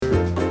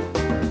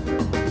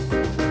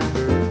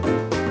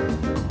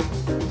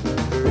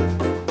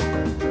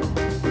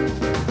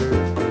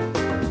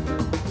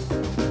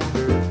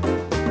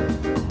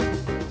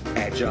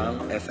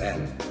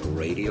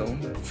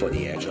radio for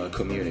the Agile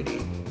community.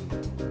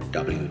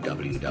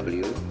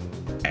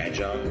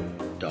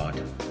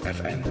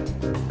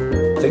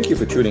 www.agile.fm. Thank you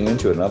for tuning in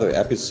to another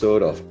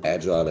episode of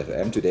Agile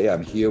FM. Today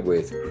I'm here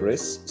with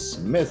Chris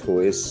Smith, who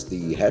is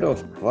the head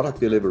of product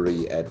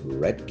delivery at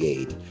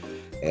Redgate.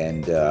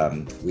 And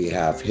we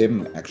have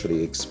him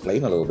actually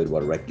explain a little bit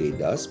what Redgate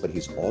does, but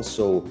he's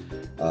also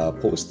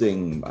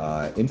posting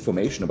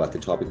information about the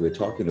topic we're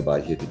talking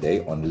about here today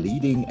on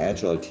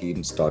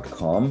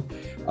leadingagileteams.com.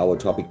 Our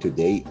topic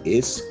today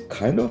is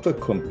kind of a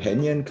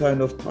companion kind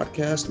of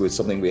podcast with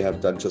something we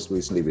have done just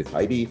recently with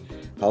Heidi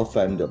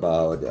Halfand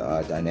about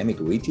dynamic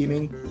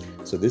reteaming.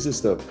 So this is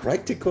the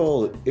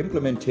practical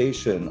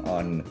implementation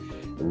on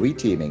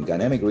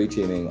dynamic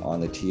reteaming on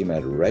the team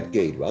at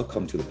Redgate.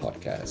 Welcome to the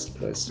podcast,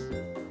 Chris.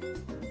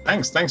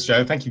 Thanks,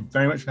 Joe. Thank you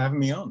very much for having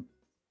me on.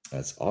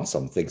 That's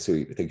awesome. Thank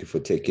you for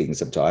taking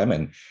some time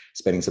and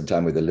spending some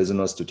time with the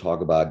listeners to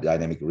talk about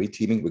dynamic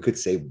reteaming. We could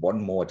say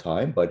one more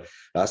time, but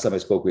last time I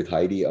spoke with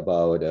Heidi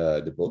about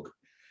the book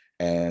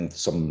and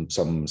some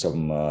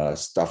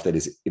stuff that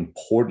is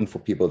important for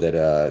people that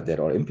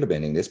are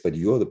implementing this. But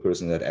you're the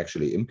person that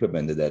actually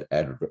implemented that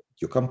at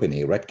your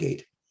company,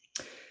 Redgate.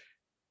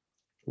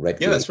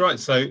 Yeah, that's right.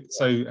 So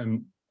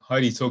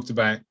Heidi talked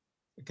about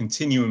a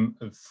continuum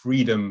of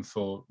freedom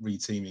for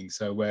reteaming.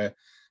 So where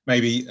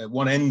maybe at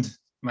one end,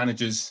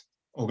 managers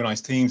organize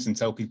teams and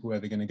tell people where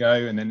they're going to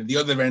go. And then at the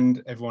other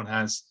end, everyone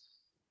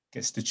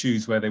gets to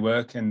choose where they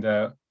work. And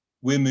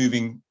we're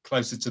moving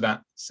closer to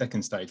that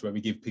second stage where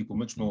we give people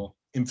much more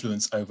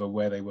influence over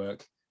where they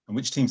work and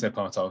which teams they're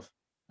part of.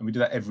 And we do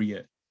that every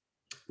year.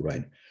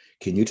 Right.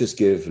 Can you just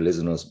give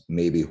listeners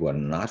maybe who are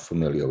not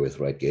familiar with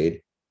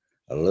Redgate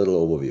a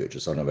little overview,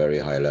 just on a very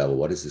high level?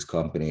 What is this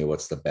company?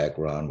 What's the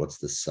background? What's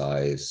the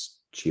size,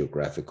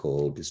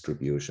 geographical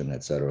distribution,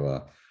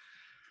 etc.?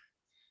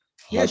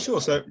 Yeah, sure.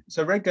 So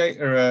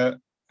Redgate are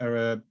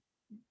a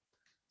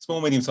small,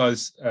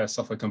 medium-sized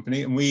software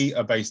company, and we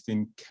are based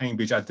in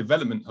Cambridge. Our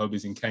development hub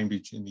is in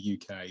Cambridge in the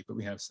UK, but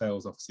we have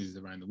sales offices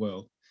around the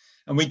world.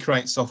 And we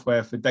create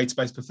software for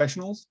database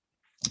professionals.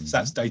 Mm-hmm. So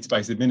that's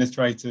database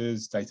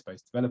administrators,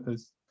 database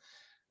developers.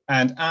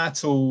 And our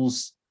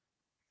tools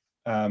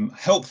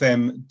help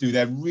them do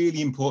their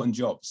really important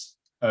jobs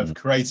of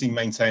creating,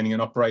 maintaining,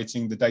 and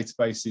operating the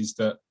databases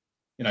that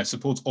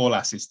support all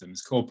our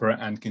systems, corporate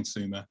and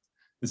consumer.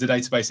 There's a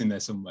database in there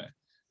somewhere,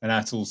 and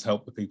our tools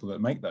help the people that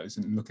make those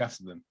and look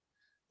after them.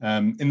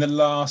 In the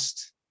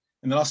last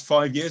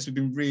 5 years, we've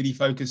been really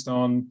focused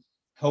on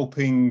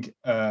helping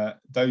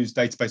those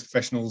database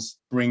professionals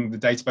bring the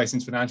database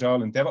into an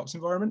agile and DevOps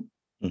environment.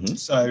 Mm-hmm.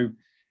 So,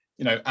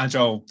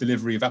 agile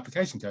delivery of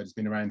application code has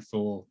been around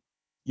for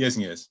years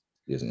and years.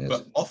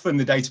 But often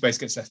the database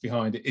gets left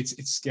behind. It's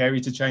scary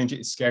to change it.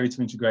 It's scary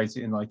to integrate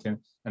it in like an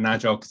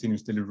agile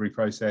continuous delivery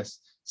process.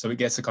 So it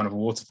gets a kind of a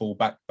waterfall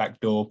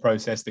backdoor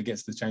process that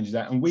gets the changes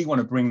out. And we want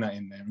to bring that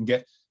in there and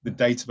get the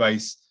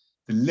database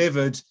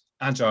delivered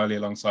agilely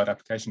alongside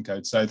application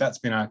code. So that's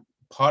been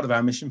part of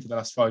our mission for the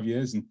last 5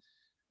 years.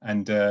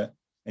 And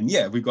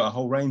yeah, we've got a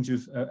whole range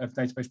of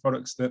database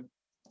products that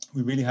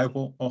we really hope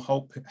will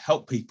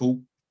help people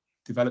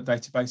develop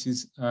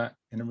databases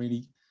in a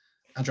really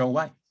agile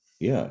way.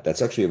 Yeah,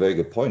 that's actually a very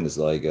good point. It's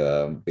like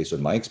based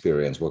on my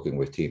experience working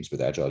with teams,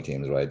 with agile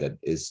teams, right? That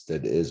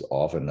is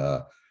often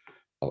a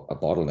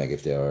bottleneck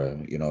if they're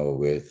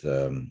with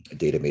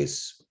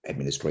database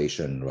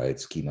administration, right?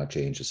 Schema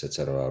changes,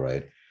 etc.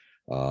 Right?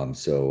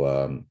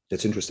 So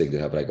that's interesting to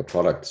have like a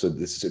product. So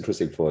this is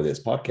interesting for this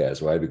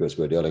podcast, right? Because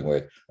we're dealing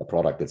with a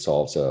product that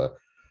solves or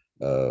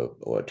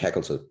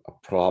tackles a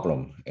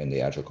problem in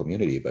the agile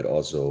community, but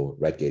also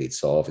Redgate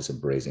itself is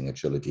embracing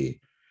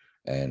agility.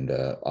 And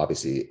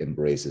obviously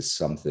embraces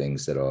some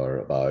things that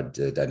are about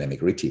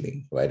dynamic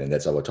reteaming, right? And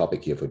that's our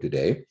topic here for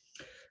today.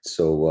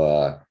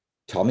 So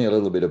tell me a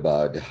little bit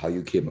about how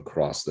you came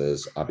across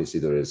this. Obviously,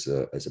 there is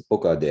a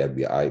book out there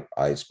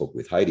I spoke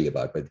with Heidi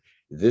about, but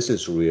this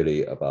is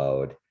really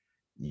about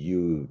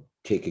you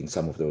taking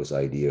some of those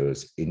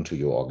ideas into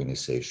your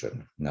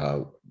organization.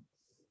 Now,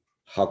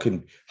 how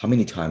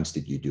many times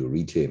did you do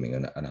reteaming,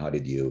 and how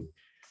did you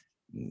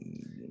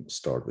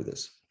start with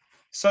this?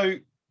 So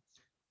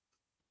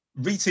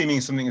reteaming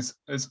is something that's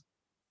has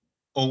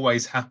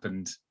always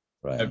happened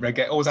at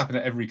Redgate, always happened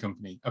at every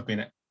company I've been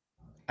at,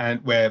 and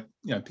where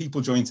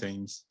people join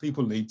teams,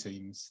 people leave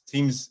teams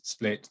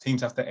split,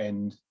 teams have to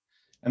end,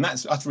 and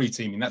that's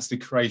reteaming. That's the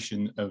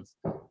creation of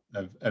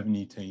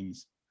new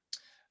teams.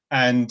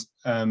 And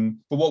but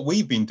what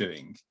we've been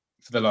doing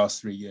for the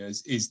last 3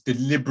 years is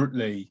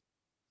deliberately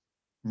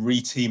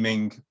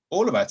reteaming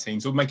all of our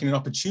teams, or making an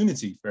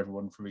opportunity for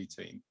everyone to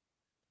reteam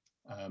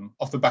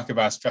off the back of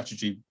our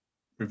strategy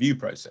review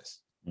process.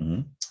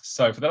 Mm-hmm.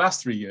 So for the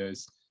last 3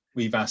 years,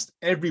 we've asked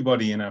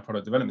everybody in our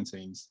product development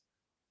teams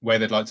where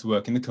they'd like to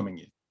work in the coming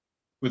year.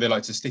 Would they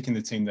like to stick in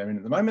the team they're in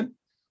at the moment,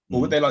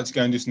 or would they like to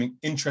go and do something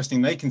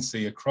interesting they can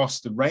see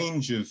across the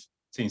range of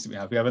teams that we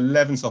have? We have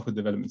 11 software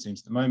development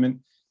teams at the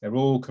moment. They're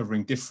all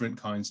covering different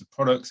kinds of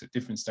products at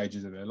different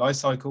stages of their life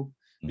cycle,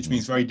 which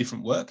means very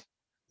different work.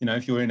 You know,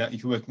 if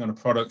you're working on a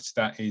product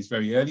that is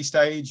very early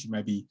stage, you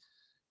may be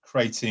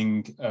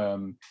creating,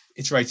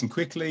 iterating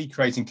quickly,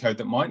 creating code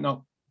that might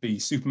not be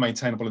super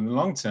maintainable in the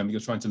long term, but you're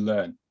trying to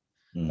learn.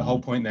 The whole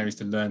point there is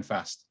to learn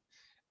fast.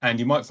 And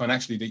you might find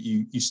actually that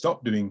you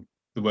stop doing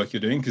the work you're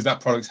doing because that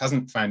product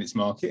hasn't found its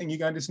market and you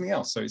go and do something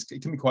else. So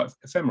it can be quite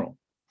ephemeral.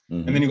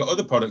 And then you've got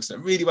other products that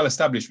are really well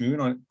established, moving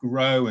on,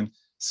 grow and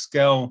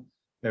scale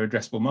their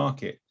addressable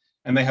market.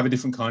 And they have a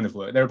different kind of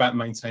work. They're about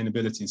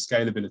maintainability and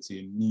scalability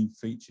and new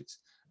features.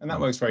 And that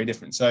works very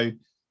different. So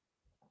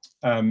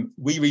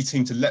we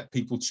reteam to let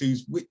people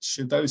choose which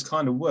of those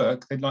kind of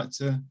work they'd like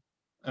to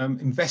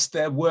invest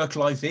their work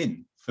life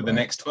in for the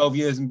next 12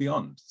 years and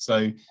beyond.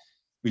 So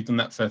we've done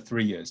that for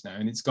 3 years now,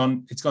 and it's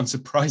gone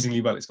surprisingly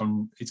well. It's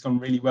gone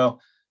really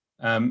well,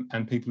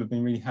 and people have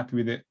been really happy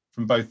with it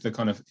from both the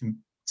kind of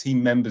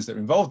team members that are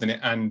involved in it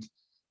and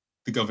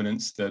the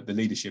governance, the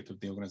leadership of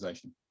the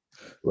organization.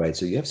 Right.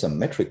 So you have some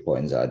metric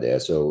points out there.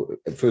 So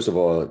first of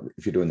all,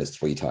 if you're doing this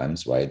 3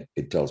 times, right,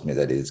 it tells me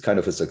that it's kind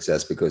of a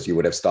success because you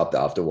would have stopped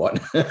after 1.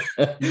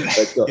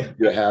 So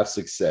you have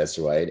success,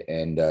 right?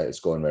 And it's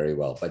going very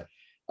well. But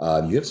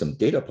you have some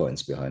data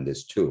points behind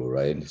this too,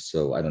 right?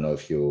 So I don't know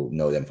if you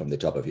know them from the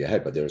top of your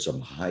head, but there's some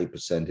high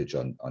percentage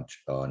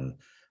on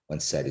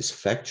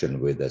satisfaction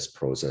with this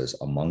process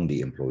among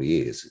the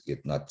employees.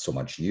 It's not so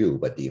much you,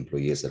 but the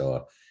employees that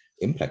are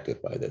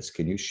impacted by this.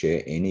 Can you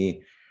share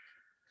any?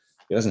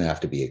 It doesn't have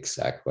to be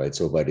exact, right?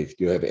 So, but if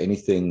you have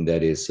anything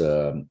that is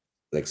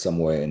like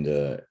somewhere in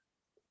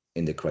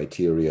the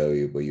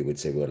criteria where you would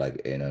say we're like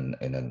in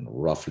a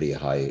roughly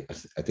high,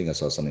 I think I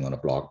saw something on a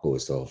blog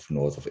post of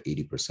north of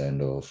 80%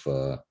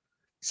 of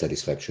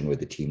satisfaction with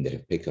the team they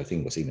have picked. I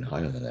think it was even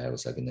higher than that. It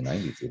was like in the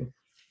 90s even.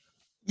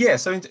 Yeah.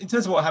 So in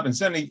terms of what happened,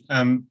 certainly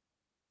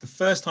the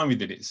first time we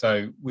did it,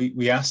 so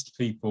we asked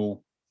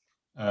people,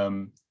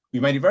 we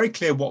made it very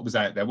clear what was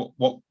out there,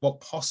 what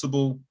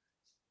possible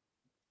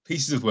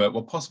pieces of work,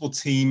 what possible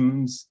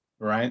teams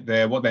were out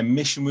there, what their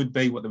mission would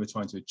be, what they were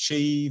trying to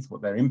achieve,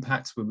 what their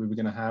impacts we were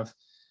going to have.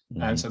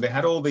 And so they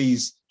had all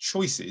these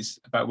choices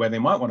about where they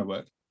might want to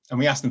work, and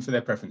we asked them for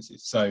their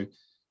preferences. So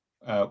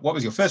what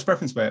was your first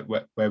preference?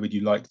 Where would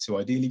you like to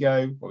ideally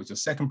go? What was your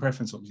second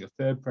preference? What was your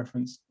third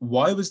preference?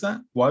 Why was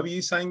that? Why were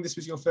you saying this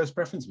was your first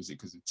preference? Was it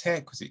because of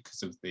tech? Was it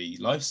because of the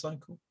life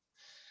cycle?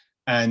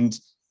 And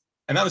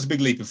that was a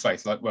big leap of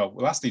faith. Like, well,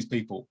 we'll ask these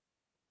people,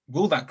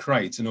 will that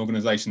create an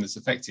organization that's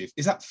effective?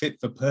 Is that fit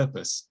for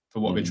purpose for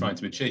what we're trying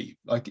to achieve?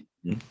 Like,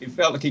 it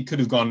felt like it could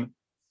have gone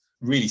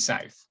really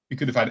south. We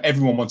could have had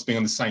everyone want to be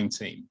on the same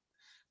team.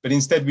 But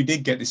instead, we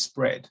did get this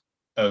spread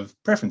of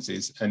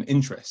preferences and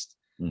interest.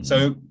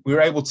 So we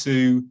were able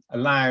to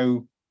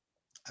allow,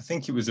 I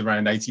think it was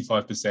around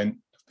 85%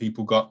 of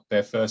people got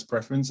their first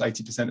preference,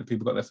 80% of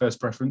people got their first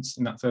preference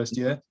in that first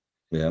year.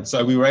 Yeah.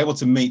 So we were able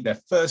to meet their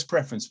first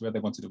preference where they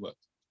wanted to work.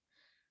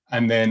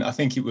 And then I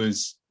think it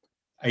was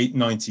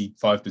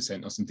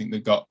 95% or something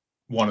that got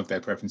one of their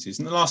preferences.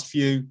 And the last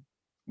few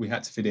we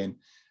had to fit in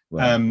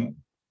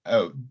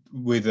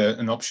with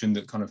an option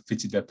that kind of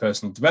fitted their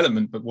personal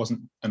development, but wasn't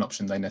an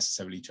option they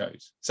necessarily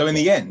chose. So in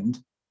the end,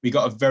 we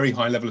got a very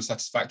high level of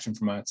satisfaction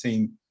from our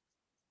team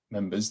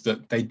members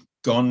that they'd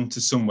gone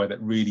to somewhere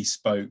that really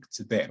spoke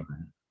to them.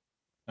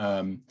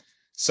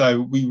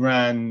 So we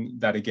ran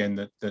that again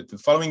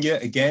the following year,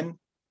 again,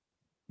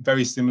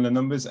 very similar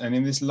numbers. And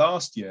in this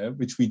last year,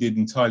 which we did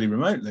entirely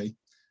remotely,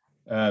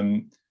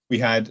 we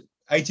had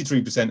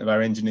 83% of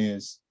our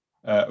engineers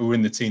who were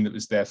in the team that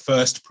was their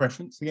first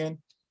preference again,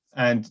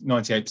 and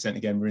 98%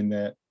 again were in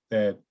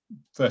their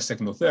first,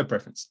 second, or third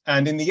preference.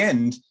 And in the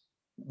end,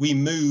 we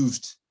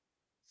moved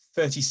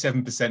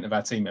 37% of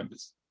our team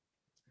members,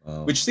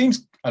 which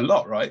seems a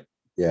lot, right?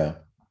 Yeah.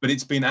 But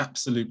it's been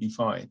absolutely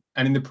fine.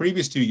 And in the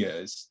previous 2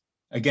 years,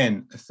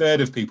 again, a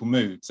third of people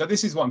moved. So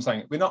this is what I'm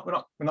saying. We're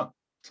not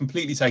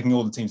completely taking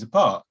all the teams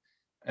apart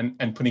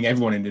and putting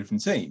everyone in a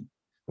different team.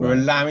 We're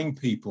allowing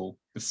people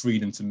the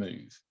freedom to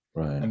move,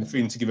 and the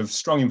freedom to give a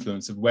strong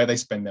influence of where they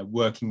spend their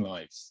working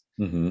lives.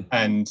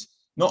 And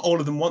not all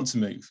of them want to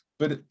move,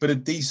 but a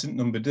decent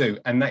number do.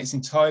 And that is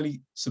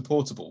entirely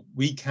supportable.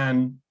 We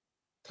can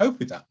cope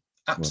with that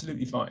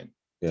absolutely fine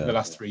for the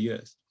last 3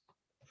 years.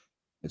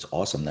 It's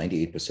awesome.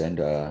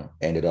 98%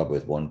 ended up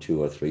with 1,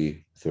 2, or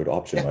 3 third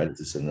option, right?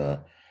 This is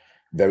a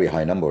very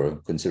high number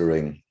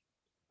considering,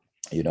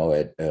 you know,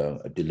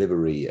 a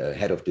delivery, a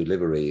head of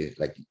delivery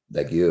like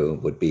you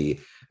would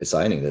be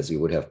assigning this. You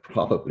would have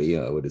probably,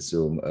 I would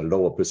assume, a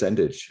lower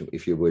percentage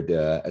if you would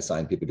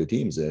assign people to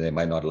teams, and they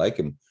might not like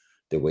him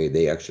the way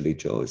they actually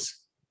chose.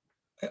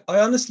 I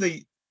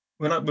honestly,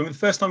 when the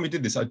first time we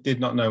did this, I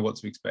did not know what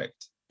to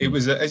expect. It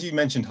was, as you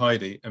mentioned,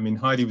 Heidi. I mean,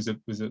 Heidi was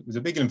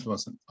a big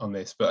influence on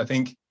this. But I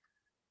think,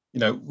 you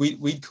know,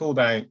 we'd called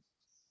out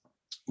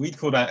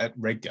at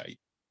Redgate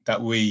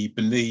that we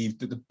believed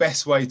that the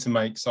best way to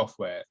make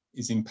software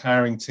is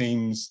empowering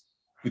teams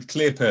with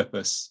clear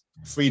purpose,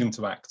 freedom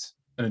to act,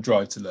 and a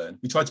drive to learn.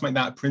 We try to make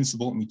that a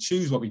principle, and we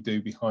choose what we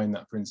do behind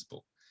that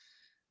principle.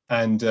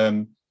 And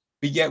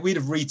but yet we'd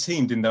have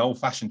reteamed in the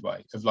old-fashioned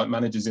way of like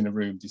managers in a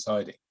room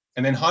deciding.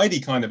 And then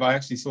Heidi I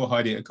actually saw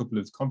Heidi at a couple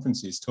of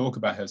conferences talk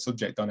about her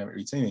subject, dynamic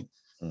reteaming.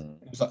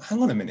 It was like,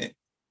 hang on a minute.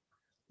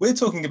 We're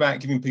talking about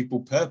giving people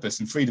purpose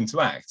and freedom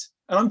to act,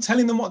 and I'm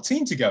telling them what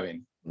team to go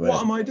in. Right.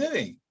 What am I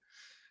doing?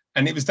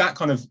 And it was that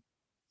kind of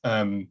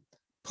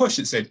push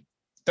that said,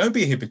 don't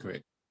be a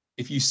hypocrite.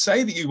 If you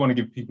say that you want to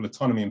give people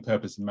autonomy and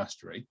purpose and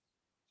mastery,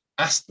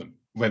 ask them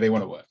where they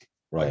want to work.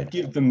 Right.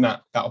 Give them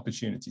that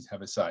opportunity to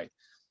have a say.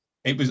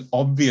 It was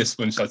obvious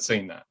once I'd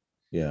seen that.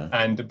 Yeah.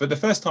 But the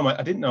first time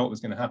I didn't know what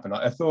was going to happen.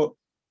 I thought,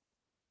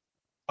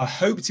 I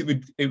hoped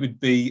it would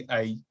be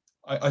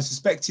I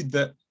suspected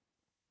that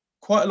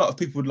quite a lot of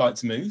people would like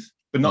to move,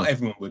 but not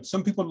everyone would.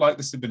 Some people like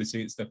the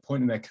stability. It's their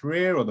point in their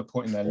career or the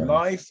point in their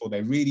life, or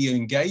they're really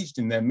engaged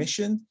in their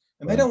mission,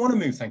 and they don't want to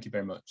move, thank you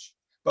very much.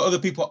 But other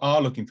people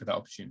are looking for that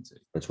opportunity.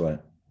 That's right.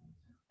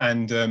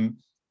 And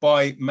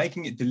by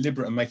making it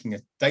deliberate and making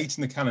a date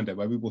in the calendar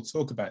where we will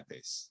talk about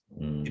this,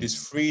 it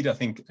has freed, I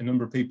think, a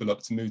number of people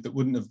up to move that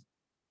wouldn't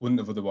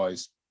have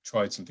otherwise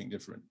tried something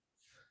different.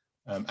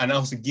 And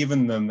also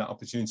given them that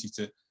opportunity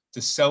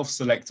to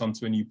self-select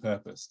onto a new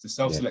purpose, to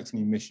self-select a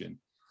new mission,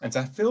 and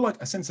to feel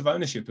like a sense of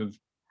ownership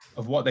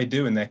of what they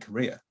do in their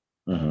career.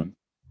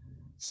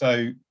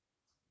 So,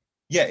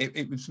 yeah,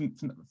 it was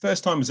the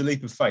first time was a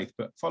leap of faith,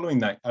 but following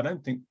that, I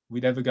don't think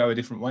we'd ever go a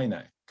different way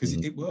now, because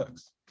it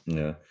works.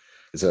 Yeah,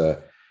 it's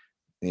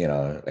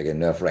like a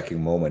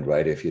nerve-wracking moment,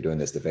 right? If you're doing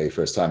this the very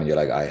first time and you're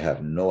like, I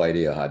have no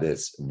idea how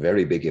this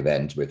very big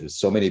event with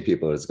so many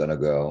people is going to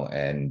go,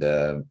 and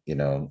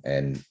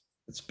and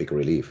it's a big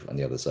relief on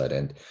the other side,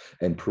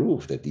 and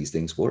prove that these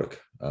things work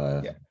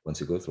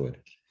once you go through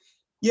it.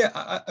 Yeah,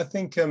 I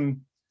think there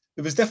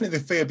was definitely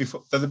the fear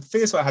before, the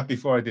fears I had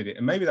before I did it,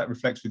 and maybe that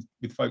reflects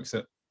with folks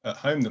at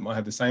home that might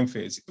have the same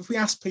fears. If we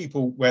ask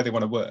people where they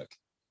want to work,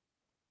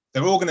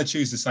 they're all going to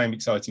choose the same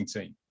exciting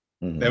team.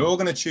 They're all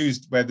going to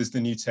choose where there's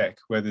the new tech,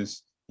 where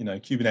there's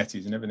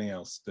Kubernetes and everything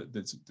else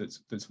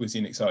that's whizzing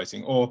and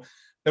exciting, or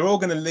they're all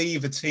going to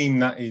leave a team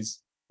that is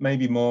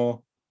maybe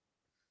more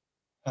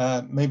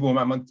about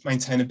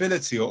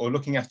maintainability or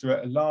looking after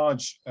a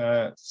large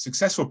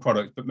successful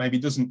product, but maybe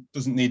doesn't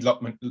need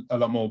a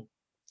lot more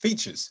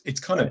features. It's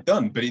kind of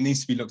done, but it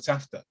needs to be looked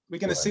after. We're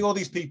going to see all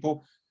these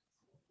people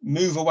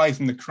move away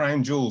from the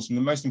crown jewels, from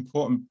the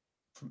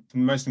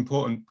most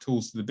important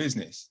tools to the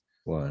business.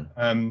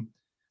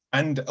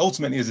 And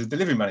ultimately, as a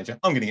delivery manager,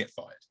 I'm going to get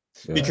fired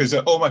because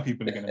all my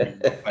people are going to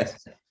move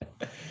places.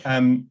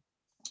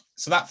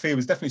 So that fear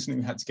was definitely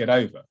something we had to get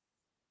over,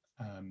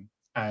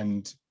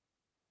 and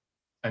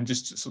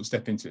just sort of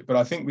step into it. But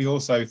I think we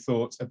also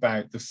thought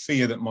about the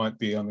fear that might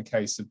be on the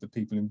case of the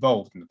people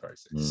involved in the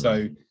process.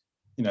 So,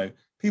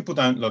 people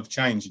don't love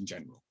change in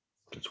general.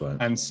 That's right.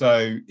 And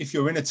so if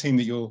you're in a team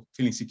that you're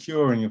feeling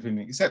secure and you're feeling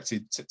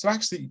accepted, to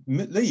actually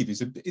leave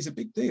is a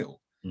big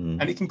deal.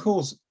 And it can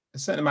cause a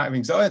certain amount of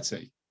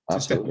anxiety to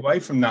step away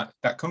from that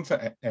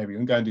comfort area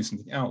and go and do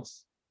something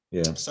else.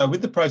 Yeah. So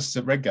with the process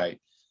at Redgate,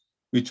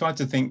 we tried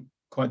to think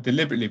quite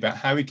deliberately about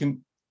how we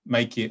can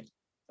make it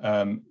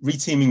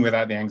reteaming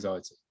without the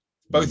anxiety,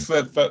 both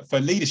for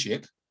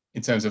leadership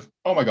in terms of,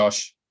 oh my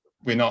gosh,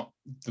 we're not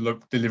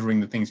delivering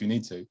the things we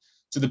need to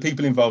the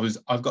people involved is,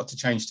 I've got to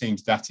change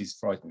teams, that is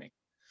frightening.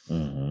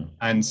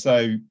 And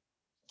so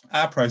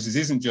our process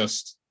isn't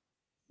just,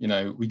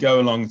 we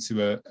go along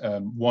to a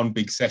one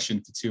big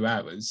session for 2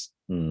 hours,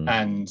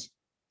 and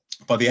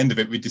by the end of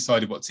it, we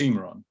decided what team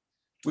we're on.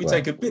 We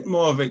take a bit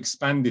more of an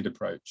expanded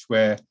approach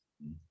where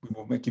we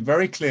will make it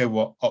very clear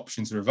what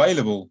options are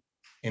available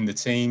in the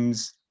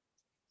teams.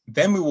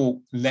 Then we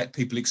will let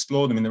people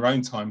explore them in their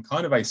own time,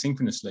 kind of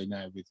asynchronously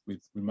now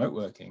with remote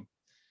working.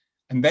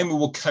 And then we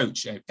will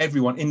coach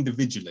everyone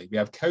individually. We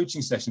have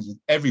coaching sessions with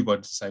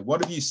everybody to say,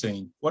 what have you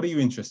seen? What are you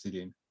interested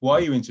in? Why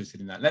are you interested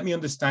in that? Let me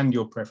understand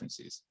your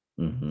preferences.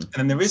 And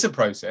then there is a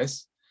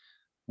process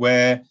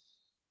where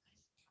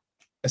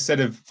a set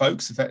of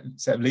folks, a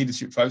set of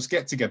leadership folks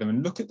get together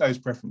and look at those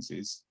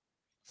preferences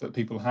that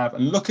people have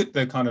and look at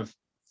the kind of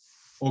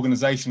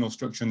organizational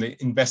structure and the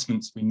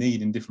investments we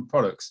need in different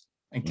products.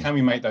 And can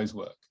we make those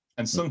work?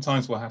 And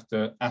sometimes we'll have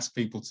to ask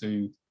people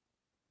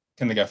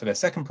can they go for their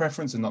second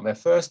preference and not their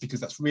first, because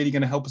that's really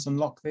going to help us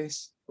unlock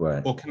this?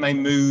 Or can they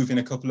move in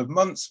a couple of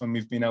months when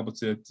we've been able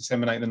to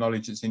disseminate the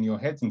knowledge that's in your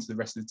head into the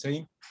rest of the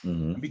team?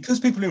 And because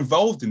people are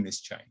involved in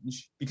this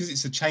change, because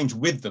it's a change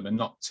with them and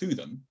not to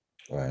them,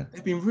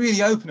 they've been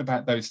really open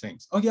about those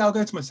things. Oh yeah, I'll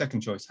go to my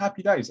second choice.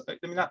 Happy days. I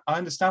mean, I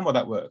understand why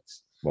that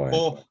works.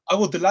 Or I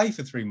will delay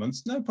for 3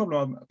 months. No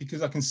problem,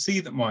 because I can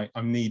see that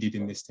I'm needed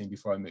in this team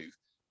before I move.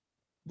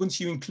 Once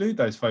you include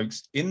those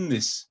folks in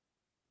this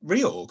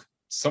reorg,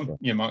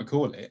 you might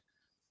call it,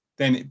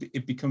 then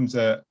it becomes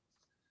a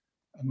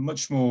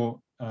much more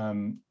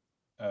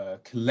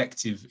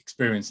collective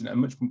experience and a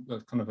much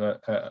kind of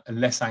a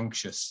less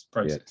anxious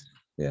process.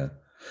 Yeah.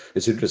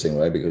 It's interesting,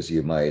 right? Because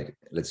you might,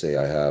 let's say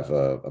I have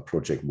a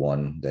project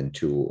 1, then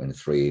 2 and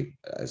 3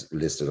 as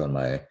listed on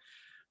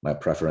my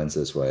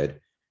preferences, right?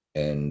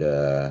 And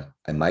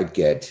I might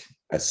get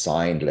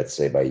assigned, let's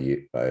say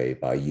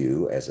by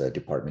you as a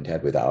department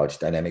head without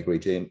dynamic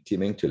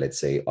reteaming to,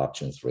 let's say,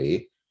 option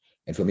 3.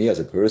 And for me as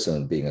a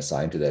person being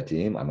assigned to that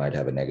team, I might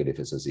have a negative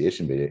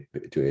association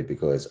to it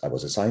because I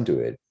was assigned to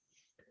it.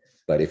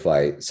 But if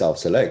I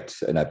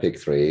self-select and I pick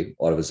 3,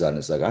 all of a sudden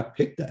it's like, I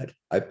picked that.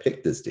 I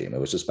picked this team. It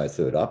was just my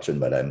third option,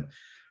 but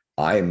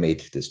I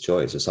made this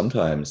choice. So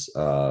sometimes,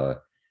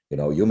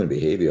 human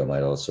behavior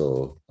might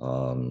also,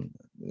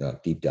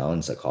 deep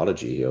down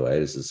psychology here,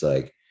 right? It's just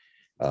like,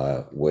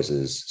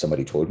 versus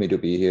somebody told me to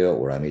be here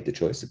or I made the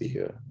choice to be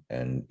here.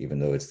 And even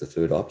though it's the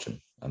third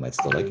option, I might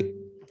still like it.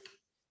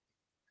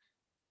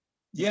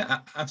 Yeah,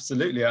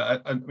 absolutely. I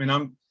mean,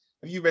 have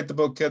you read the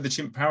book, The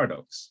Chimp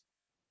Paradox?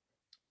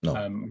 No.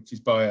 Which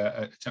is by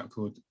a chap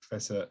called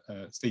Professor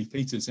Steve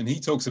Peters, and he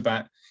talks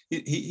about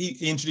he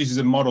introduces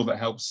a model that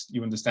helps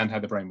you understand how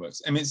the brain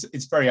works. I mean,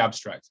 it's very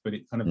abstract, but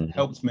it kind of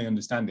helps me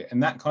understand it.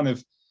 And that kind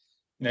of,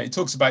 it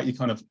talks about you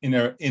kind of in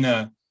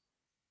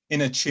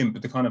a chimp,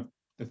 but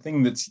the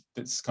thing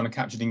that's kind of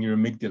captured in your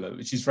amygdala,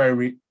 which is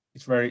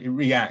it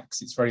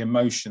reacts, it's very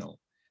emotional,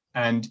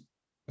 and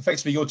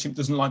effectively your chimp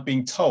doesn't like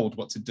being told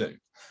what to do.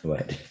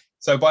 Right.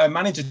 So by a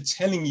manager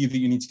telling you that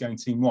you need to go in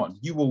team 1,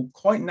 you will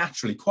quite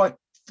naturally, quite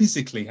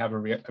physically have a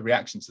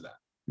reaction to that.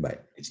 Right.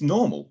 It's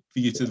normal for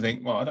you to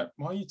think, well,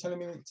 why are you telling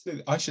me to do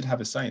this? I should have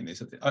a say in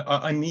this.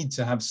 I need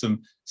to have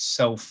some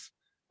self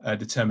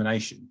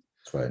determination.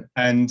 That's right.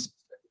 And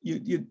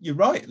you're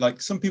right.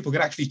 Like some people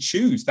could actually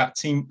choose that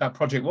team, that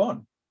project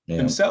 1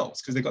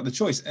 themselves because they got the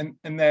choice,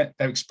 and their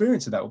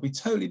experience of that will be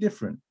totally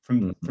different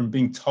from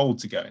being told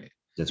to go in it.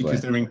 That's because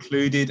right. They're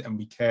included and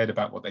we cared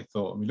about what they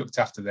thought and we looked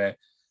after their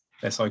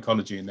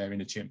psychology and their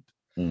inner chimp.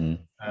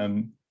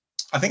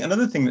 I think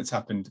another thing that's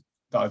happened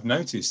that I've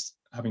noticed,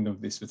 having done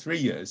this for 3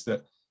 years,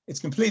 that it's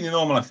completely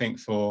normal, I think,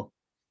 for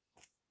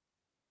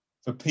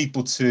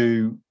people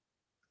to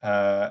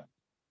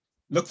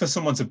look for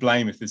someone to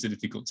blame if there's a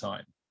difficult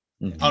time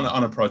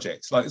on a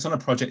project. Like it's on a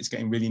project, it's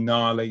getting really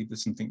gnarly.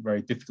 There's something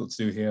very difficult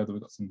to do here. That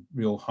we've got some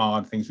real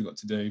hard things we've got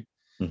to do.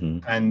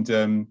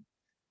 And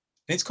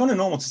it's kind of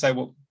normal to say,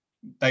 well,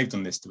 they've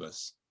done this to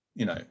us.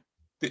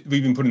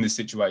 We've been put in this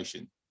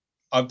situation.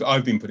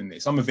 I've been put in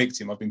this. I'm a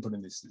victim. I've been put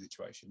in this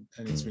situation,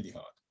 and it's really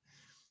hard.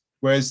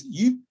 Whereas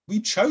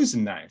we've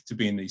chosen now to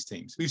be in these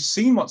teams. We've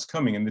seen what's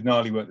coming and the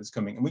gnarly work that's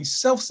coming, and we've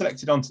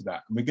self-selected onto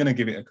that, and we're going to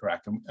give it a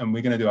crack, and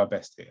we're going to do our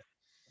best here.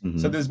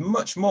 So there's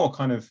much more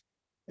kind of,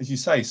 as you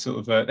say, sort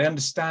of they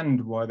understand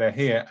why they're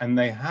here, and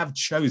they have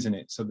chosen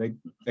it, so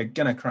they're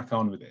going to crack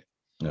on with it.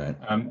 Right.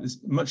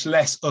 There's much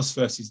less us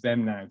versus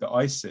them now that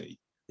I see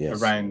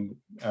around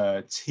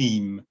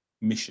team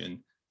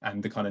mission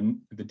and the kind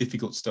of the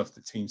difficult stuff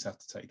that teams have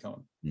to take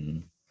on.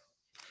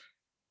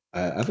 I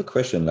have a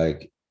question.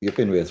 Like, you've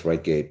been with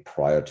Redgate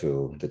prior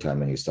to the time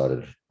when you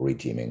started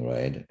reteaming,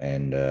 right?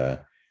 And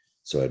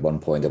so at one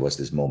point there was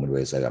this moment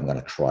where it's like, I'm going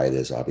to try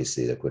this.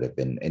 Obviously, there could have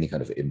been any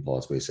kind of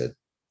impulse where you said,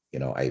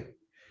 I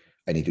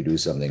need to do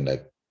something,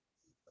 like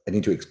I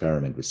need to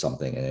experiment with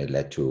something, and it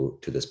led to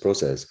this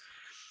process.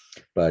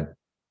 But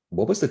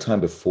what was the time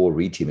before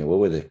reteaming? What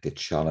were the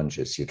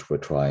challenges you were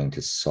trying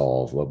to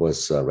solve? What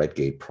was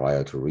Redgate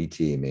prior to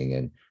reteaming?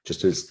 And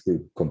just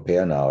to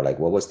compare now, like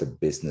what was the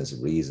business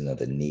reason or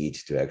the need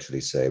to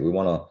actually say, we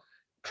want to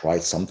try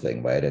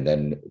something, right? And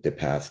then the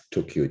path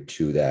took you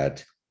to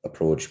that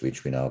approach,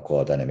 which we now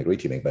call dynamic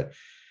reteaming. But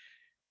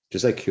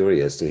just like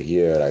curious to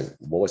hear, like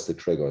what was the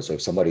trigger? So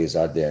if somebody is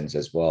out there and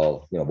says,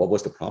 well, what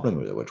was the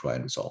problem that we're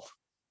trying to solve?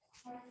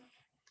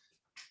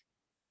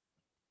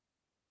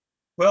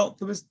 Well,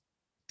 there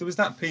was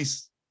that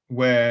piece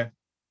where,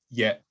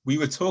 we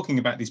were talking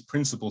about these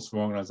principles for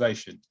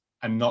organization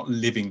and not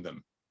living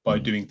them by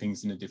doing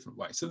things in a different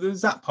way. So there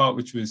was that part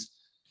which was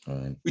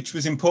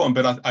important,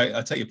 but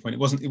I take your point.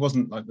 It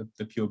wasn't like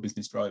the pure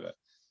business driver.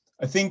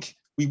 I think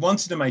we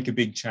wanted to make a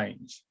big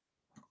change.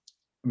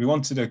 We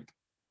wanted to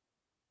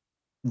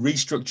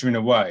restructure in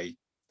a way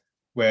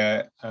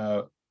where,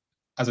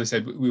 as I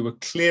said, we were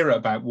clearer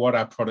about what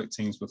our product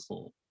teams were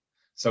for.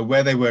 So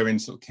where they were in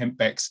sort of Kent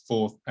Beck's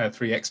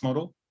 3X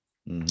model,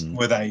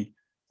 were they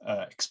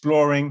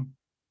exploring,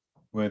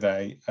 were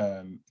they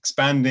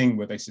expanding,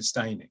 were they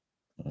sustaining?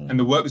 And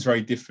the work was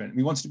very different.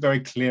 We wanted to be very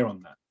clear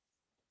on that.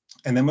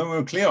 And then when we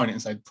were clear on it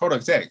and said,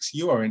 product X,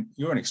 you're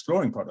an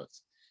exploring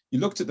product. You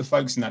looked at the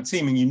folks in that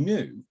team and you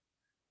knew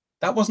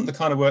that wasn't the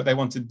kind of work they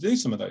wanted to do,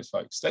 some of those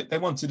folks. They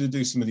wanted to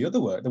do some of the other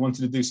work. They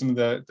wanted to do some of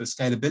the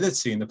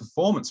scalability and the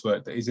performance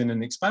work that is in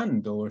an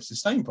expand or a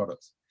sustain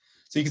product.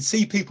 So you could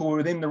see people were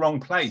within the wrong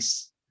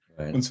place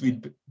once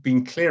we'd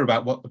been clear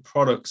about what the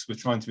products were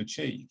trying to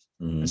achieve.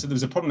 And so there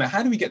was a problem there.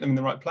 How do we get them in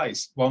the right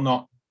place while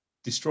not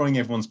destroying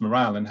everyone's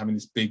morale and having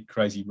this big,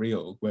 crazy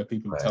reorg where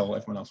people tell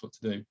everyone else what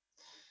to do?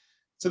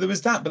 So there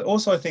was that, but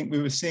also I think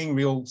we were seeing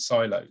real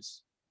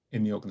silos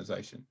in the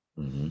organization.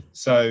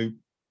 So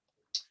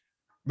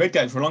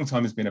Redgate for a long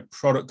time has been a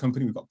product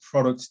company. We've got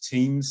product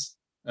teams,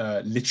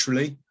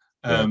 literally.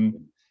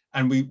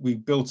 And we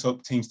built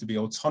up teams to be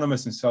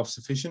autonomous and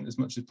self-sufficient as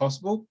much as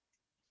possible.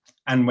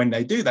 And when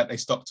they do that, they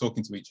stop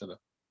talking to each other.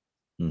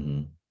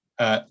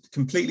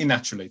 Completely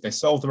naturally. They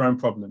solve their own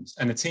problems.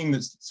 And a team that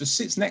just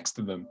sits next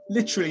to them,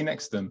 literally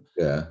next to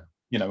them,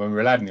 when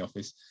we're allowed in the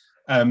office,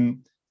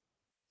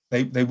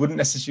 they wouldn't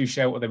necessarily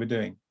share what they were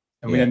doing.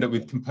 And we end up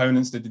with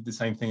components that did the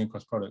same thing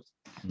across products.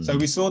 So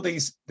we saw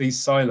these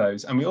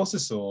silos, and we also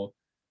saw,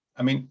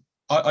 I mean,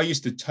 I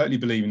used to totally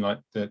believe in like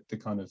the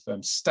kind of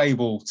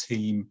stable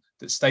team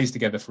that stays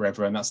together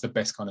forever, and that's the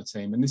best kind of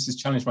team. And this has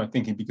challenged my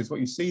thinking, because what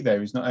you see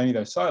there is not only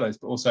those silos,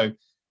 but also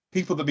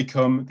people that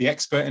become the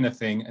expert in a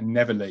thing and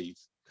never leave.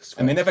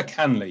 And they never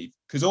can leave,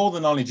 because all the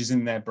knowledge is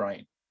in their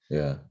brain.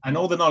 Yeah. And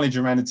all the knowledge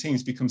around the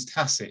teams becomes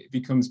tacit, it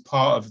becomes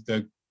part of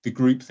the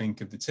group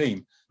think of the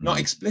team, not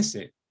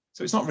explicit.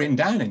 So it's not written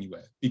down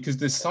anywhere, because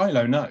the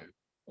silo know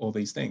all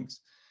these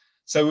things.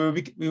 So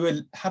we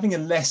were having a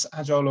less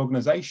agile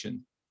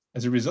organization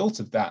as a result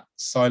of that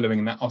siloing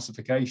and that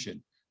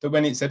ossification, that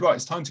when it said, right,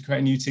 it's time to create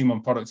a new team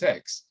on product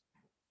X,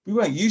 we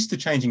weren't used to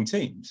changing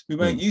teams. We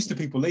weren't used to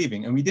people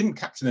leaving, and we didn't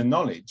capture the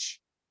knowledge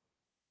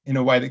in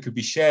a way that could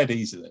be shared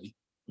easily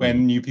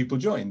when new people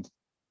joined.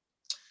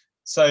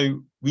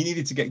 So we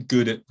needed to get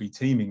good at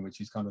reteaming,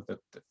 which is kind of the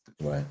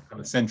kind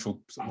of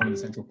central, one of the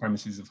central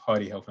premises of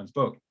Heidi Helfand's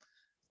book.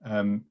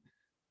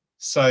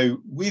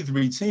 So with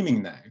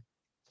reteaming now,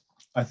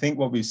 I think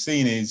what we've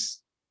seen is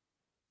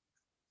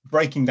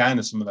breaking down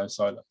of some of those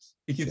silos.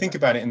 If you think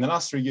about it, in the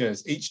last 3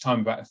 years, each time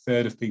about a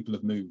third of people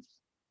have moved.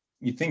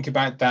 You think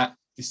about that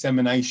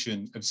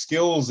dissemination of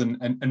skills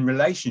and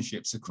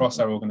relationships across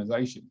our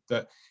organization,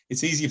 that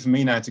it's easier for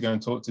me now to go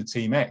and talk to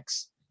Team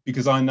X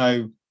because I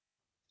know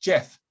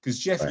Jeff, because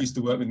Jeff used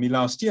to work with me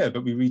last year,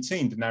 but we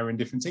reteamed and now we're in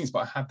different teams, but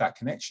I have that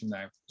connection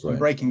now. So I'm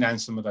breaking down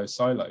some of those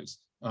silos.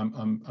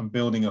 I'm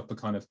building up a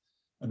kind of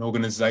an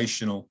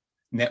organizational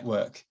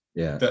network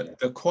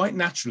that quite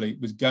naturally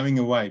was going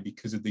away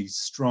because of these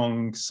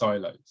strong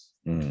silos.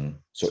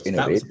 So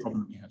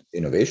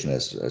innovation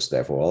is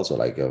therefore also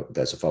like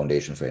there's a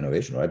foundation for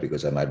innovation, right?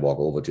 Because I might walk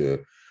over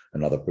to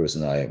another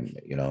person.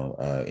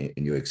 In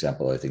your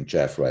example, I think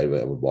Jeff, right?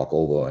 Where I would walk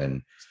over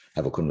and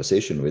have a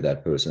conversation with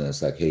that person.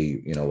 It's like,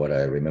 hey, you know what?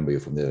 I remember you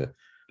from the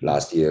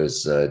last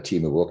year's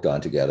team we worked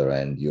on together,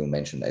 and you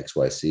mentioned X,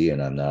 Y, Z,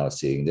 and I'm now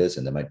seeing this,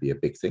 and there might be a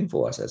big thing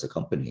for us as a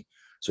company.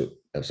 So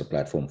as a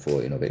platform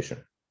for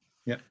innovation.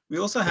 Yeah, we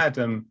also had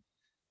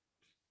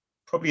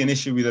probably an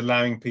issue with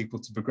allowing people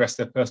to progress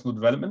their personal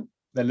development,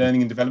 their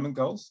learning and development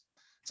goals.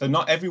 So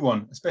not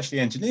everyone, especially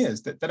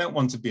engineers, they don't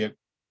want to be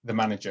the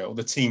manager or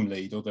the team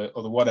lead or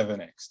the whatever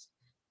next.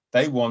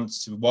 They want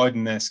to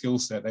widen their skill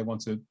set. They want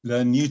to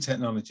learn new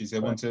technologies. They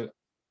want to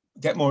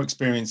get more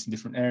experience in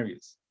different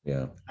areas.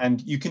 Yeah.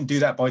 And you can do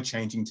that by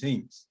changing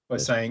teams, by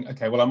saying,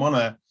 okay, well, I'm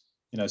on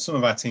some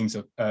of our teams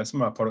are,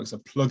 some of our products are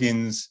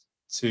plugins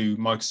to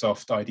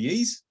Microsoft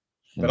IDEs,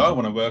 but I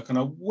want to work on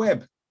a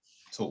web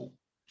tool.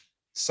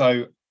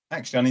 So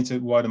actually I need to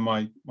widen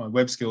my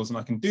web skills, and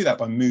I can do that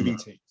by moving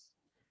teams.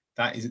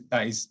 That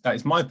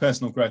is my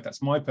personal growth.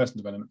 That's my personal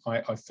development.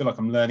 I feel like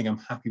I'm learning. I'm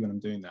happy when I'm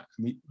doing that.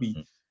 And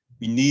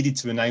we needed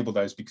to enable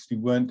those because we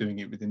weren't doing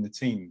it within the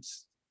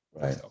teams.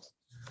 Right.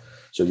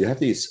 So you have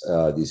these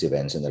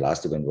events, and the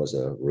last event was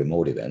a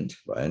remote event,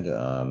 right?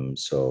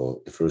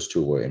 So the first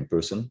two were in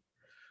person.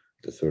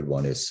 The third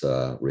one is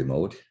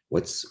remote.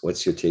 What's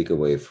your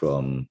takeaway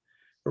from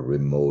a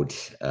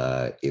remote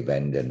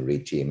event and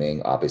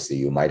reteaming? Obviously,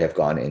 you might have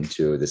gone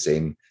into the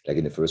same, like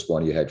in the first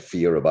one, you had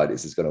fear about,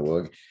 is this going to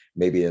work?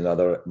 Maybe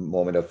another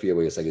moment of fear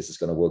where it's like, is this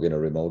going to work in a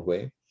remote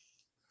way?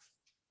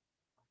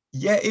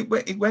 Yeah, it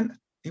went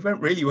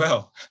really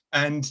well.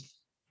 And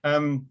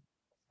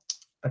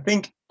I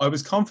think I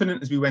was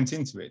confident as we went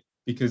into it,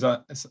 because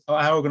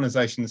our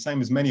organization, the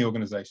same as many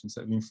organizations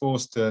that have been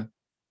forced to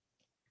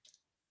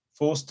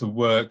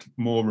work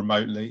more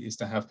remotely, is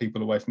to have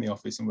people away from the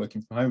office and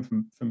working from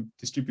home from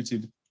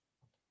distributed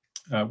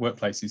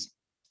workplaces,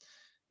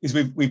 is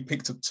we've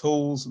picked up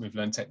tools and we've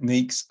learned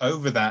techniques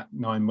over that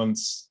 9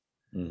 months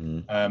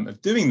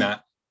of doing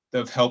that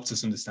have helped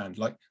us understand.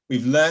 Like,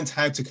 we've learned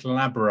how to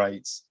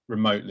collaborate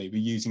remotely. We're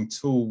using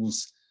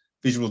tools,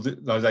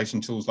 visualization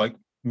tools like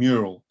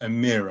Mural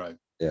and Miro,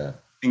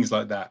 things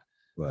like that.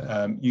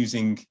 Right.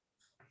 Using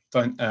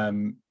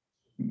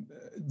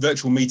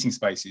virtual meeting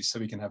spaces so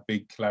we can have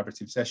big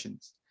collaborative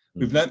sessions.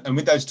 We've learned, and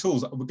with those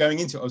tools, we're going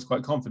into it, I was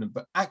quite confident.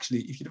 But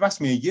actually, if you'd have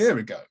asked me a year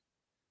ago,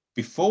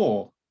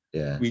 before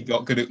we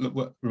got good at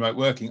remote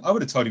working, I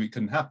would have told you it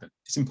couldn't happen.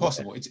 It's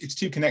impossible. It's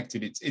too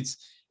connected.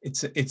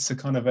 It's a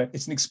kind of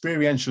it's an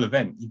experiential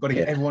event. You've got to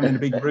get everyone in a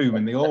big room,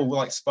 and they all will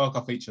like spark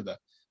off each other.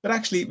 But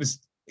actually,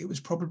 it was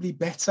probably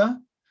better.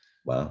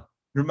 Wow.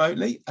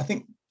 Remotely. I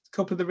think a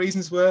couple of the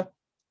reasons were,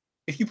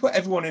 if you put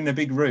everyone in a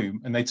big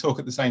room and they talk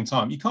at the same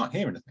time, you can't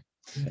hear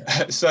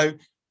anything. So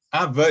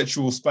our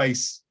virtual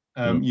space,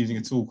 using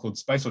a tool called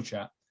Spatial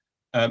Chat,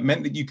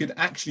 meant that you could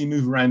actually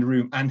move around the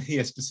room and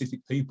hear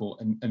specific people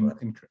and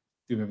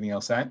do everything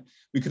else out.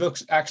 We could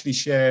actually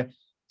share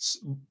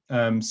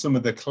some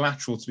of the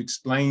collateral to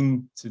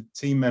explain to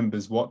team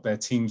members what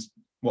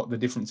the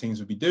different teams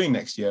would be doing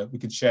next year. We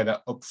could share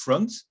that up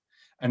front,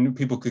 and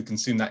people could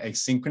consume that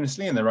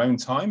asynchronously in their own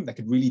time. They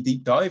could really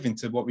deep dive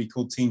into what we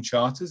call team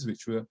charters,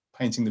 which were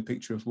painting the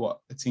picture of what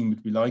a team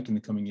would be like in the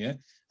coming year.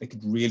 They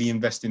could really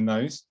invest in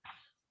those.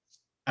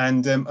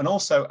 And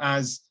also,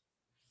 as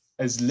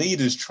as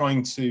leaders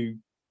trying to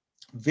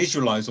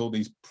visualize all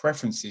these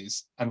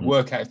preferences and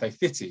work out if they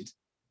fitted,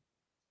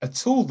 a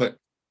tool that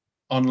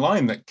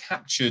online that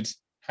captured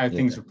how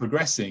things were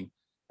progressing,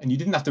 and you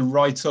didn't have to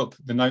write up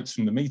the notes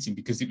from the meeting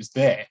because it was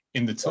there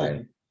in the tool.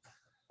 Right.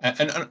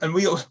 And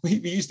we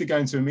used to go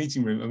into a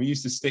meeting room and we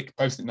used to stick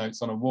post-it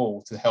notes on a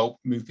wall to help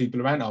move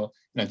people around. Oh,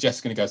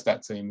 Jeff's going to go to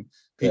that team,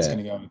 Pete's going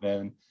to go over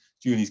there, and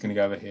Julie's going to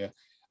go over here.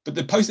 But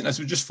the post-it notes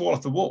would just fall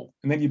off the wall,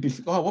 and then you'd be,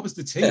 oh, what was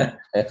the team?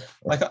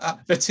 Like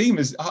the team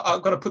is,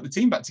 I've got to put the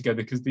team back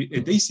together because the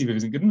adhesive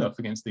isn't good enough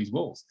against these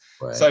walls.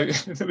 Right. So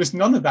there was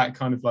none of that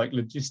kind of like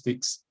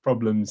logistics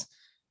problems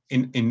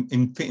in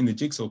fitting the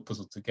jigsaw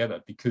puzzle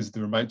together because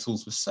the remote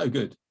tools were so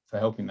good for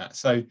helping that.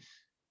 So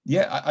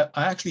yeah,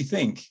 I actually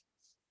think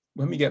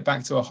when we get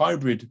back to a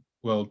hybrid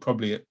world,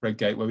 probably at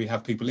Redgate, where we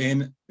have people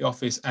in the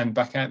office and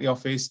back out the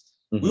office,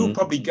 we will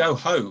probably go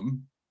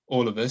home,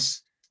 all of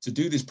us, to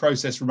do this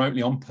process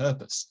remotely on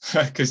purpose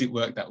because it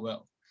worked that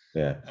well.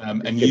 Yeah.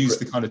 And use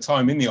the kind of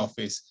time in the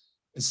office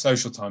as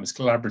social time, as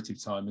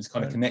collaborative time, as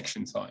kind of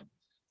connection time.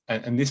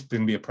 And this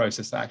can be a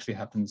process that actually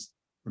happens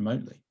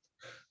remotely.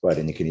 Right.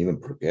 And you can even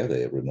prepare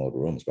the remote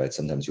rooms, right?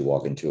 Sometimes you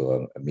walk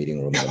into a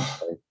meeting room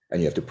and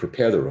you have to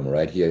prepare the room,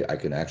 right? Here, I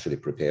can actually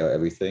prepare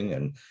everything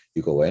and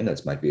you go in.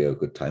 That might be a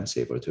good time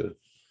saver too.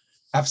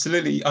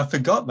 Absolutely. I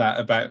forgot that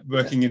about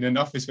working in an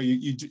office where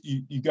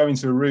you go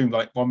into a room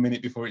like 1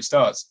 minute before it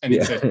starts and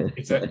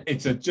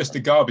it's just a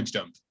garbage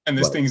dump and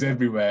there's things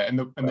everywhere and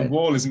the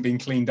wall isn't being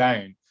cleaned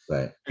down.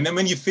 Right. And then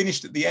when you've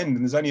finished at the end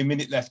and there's only a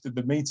minute left of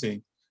the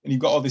meeting and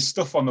you've got all this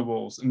stuff on the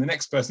walls and the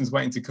next person's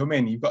waiting to come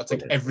in, you've got to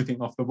take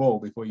everything off the wall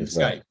before you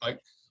escape. Like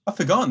I've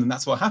forgotten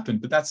that's what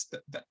happened, but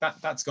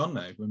that's gone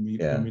now when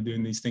we're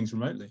doing these things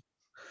remotely.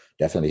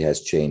 Definitely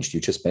has changed. You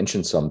just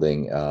mentioned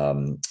something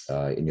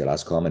in your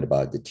last comment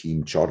about the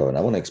team charter, and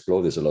I want to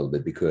explore this a little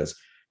bit because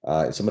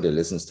if somebody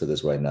listens to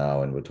this right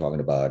now and we're talking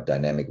about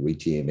dynamic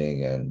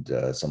reteaming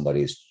and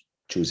somebody's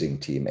choosing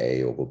team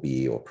A over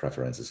B or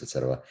preferences,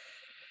 etc.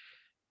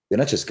 You're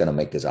not just going to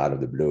make this out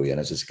of the blue.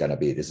 It's just going to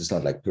be, this is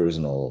not like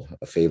personal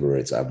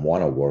favorites. I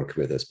want to work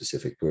with a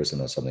specific person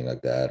or something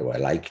like that, or I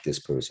like this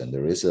person.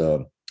 There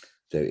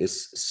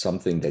is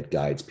something that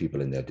guides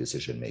people in their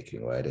decision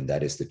making, right? And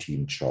that is the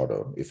team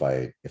charter, if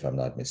I'm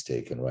not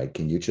mistaken, right?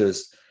 Can you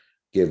just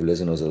give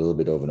listeners a little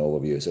bit of an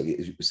overview? So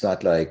it's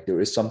not like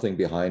there is something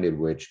behind it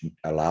which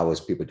allows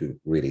people to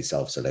really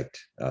self-select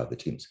the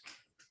teams.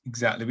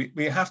 Exactly.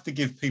 We have to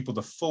give people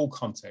the full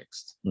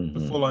context,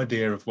 the full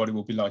idea of what it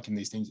will be like in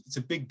these teams. It's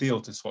a big deal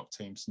to swap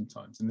teams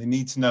sometimes, and they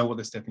need to know what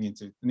they're stepping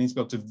into. They need to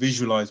be able to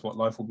visualize what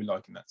life will be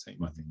like in that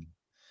team, I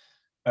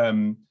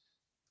think.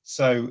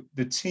 So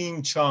the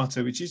team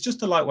charter, which is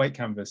just a lightweight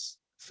canvas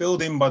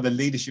filled in by the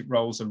leadership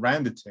roles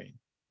around the team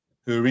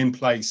who are in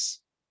place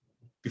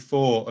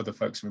before other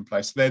folks are in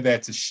place. So they're there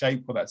to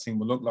shape what that team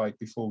will look like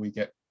before we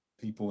get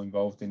people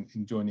involved in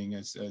joining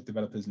as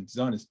developers and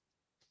designers.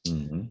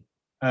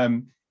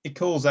 It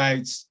calls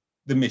out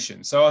the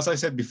mission. So as I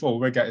said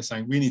before, Redgate is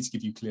saying we need to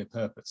give you clear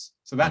purpose.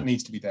 So that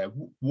needs to be there.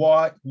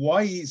 Why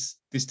is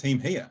this team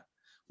here?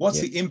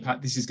 What's the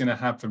impact this is going to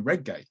have for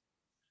Redgate?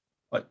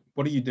 Like,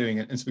 what are you doing?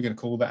 And so we're going to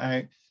call that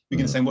out. We're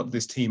going to say, what does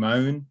this team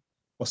own?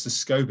 What's the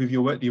scope of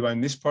your work? Do you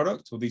own this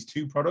product or these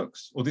two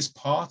products or this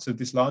part of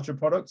this larger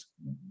product?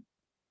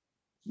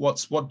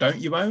 What don't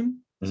you own?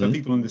 So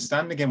people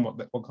understand again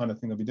what kind of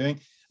thing they'll be doing.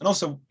 And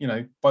also,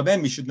 by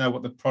then we should know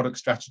what the product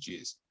strategy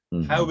is.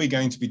 How are we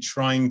going to be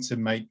trying to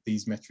make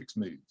these metrics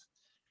move?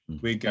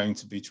 We're going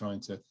to be trying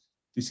to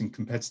do some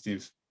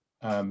competitive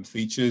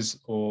features,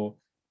 or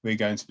we're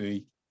going to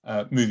be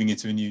moving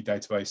into a new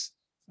database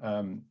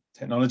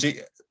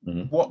technology.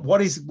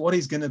 What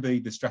is going to be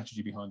the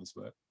strategy behind this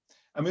work?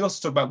 And we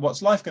also talk about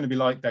what's life going to be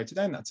like day to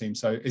day in that team.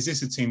 So is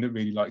this a team that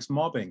really likes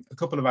mobbing? A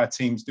couple of our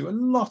teams do a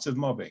lot of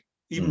mobbing,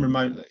 even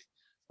remotely,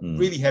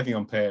 really heavy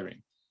on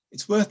pairing.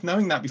 It's worth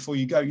knowing that before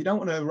you go. You don't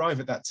want to arrive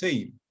at that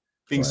team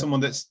being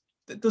someone that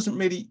doesn't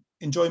really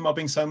enjoy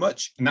mobbing so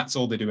much, and that's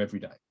all they do every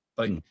day.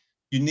 Like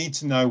you need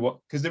to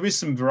know because there is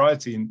some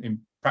variety in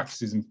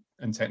practices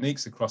and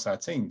techniques across our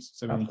teams.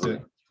 So we need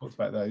to talk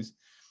about those.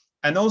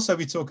 And also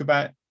we talk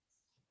about,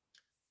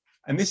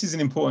 and this is an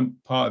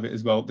important part of it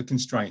as well, the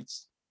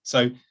constraints.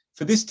 So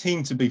for this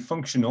team to be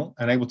functional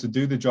and able to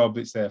do the job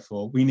it's there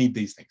for, we need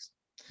these things.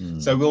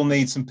 So we'll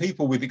need some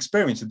people with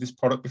experience of this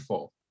product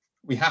before.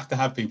 We have to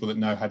have people that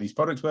know how these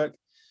products work.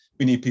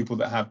 We need people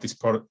that have this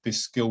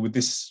skill with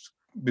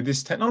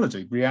this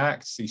technology,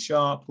 React, C#.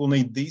 We'll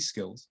need these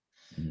skills.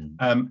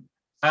 And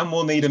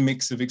we'll need a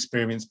mix of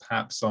experience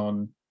perhaps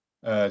on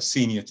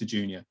senior to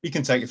junior. We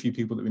can take a few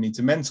people that we need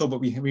to mentor,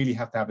 but we really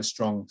have to have a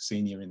strong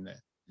senior in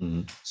there.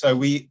 So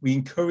we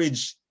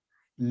encourage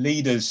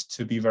leaders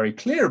to be very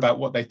clear about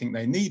what they think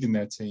they need in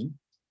their team,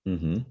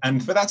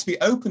 and for that to be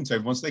open to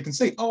everyone so they can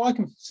see, I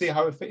can see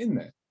how I fit in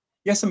there.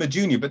 Yes, I'm a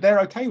junior, but they're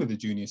okay with a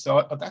junior,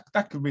 so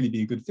that could really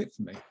be a good fit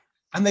for me.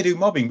 And they do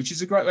mobbing, which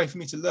is a great way for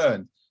me to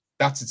learn.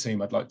 That's a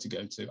team I'd like to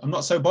go to. I'm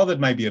not so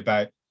bothered maybe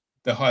about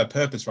the higher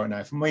purpose right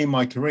now. For me in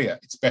my career,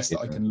 it's best that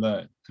I Yeah. can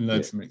learn and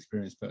learn from an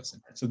experienced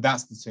person. So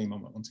that's the team I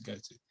might want to go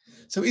to.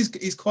 So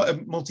it's quite a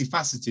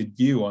multifaceted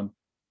view on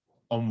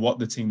what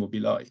the team will be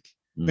like.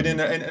 But in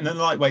a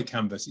lightweight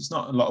canvas, it's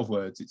not a lot of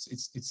words.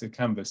 It's a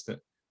canvas that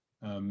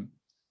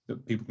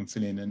that people can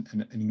fill in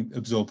and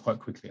absorb quite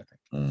quickly, I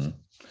think.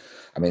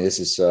 I mean, this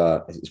is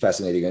it's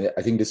fascinating, and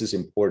I think this is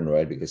important,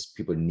 right? Because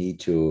people need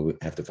to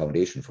have the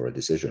foundation for a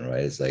decision,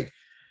 right? It's like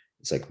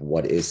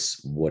what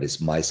is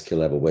my skill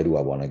level? Where do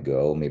I want to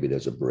go? Maybe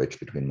there's a bridge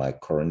between my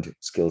current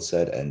skill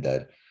set and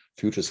that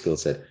future skill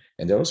set.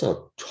 And there are also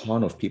a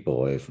ton of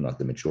people, if not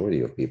the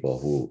majority of people,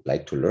 who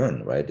like to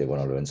learn, right? They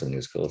want to learn some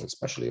new skills,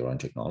 especially around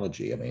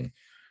technology. I mean,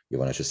 you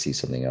want to just see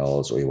something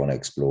else, or you want to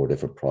explore a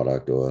different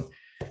product, or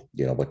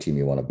what team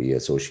you want to be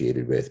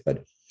associated with.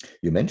 But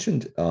you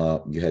mentioned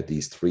you had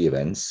these 3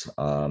 events,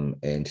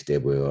 and they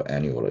were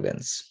annual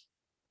events.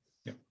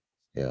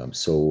 Yeah.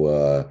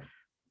 So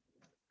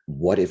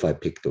what if I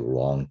picked the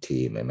wrong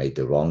team and made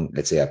the wrong,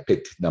 let's say I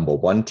picked number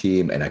 1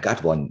 team and I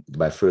got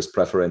my first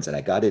preference and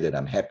I got it and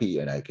I'm happy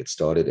and I get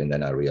started, and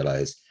then I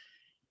realize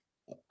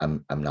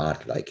I'm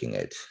not liking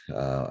it.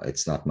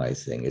 It's not my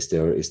thing. Is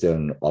there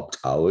an opt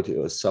out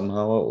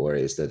somehow, or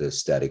is that a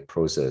static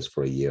process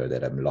for a year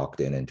that I'm locked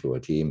into a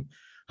team?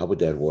 How would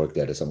that work?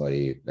 That is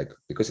somebody, like,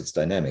 because it's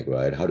dynamic,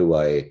 right? How do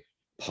I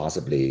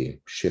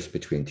possibly shift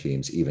between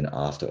teams even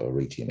after a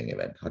reteaming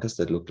event? How does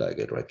that look like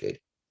at Redgate?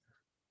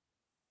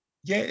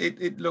 Yeah,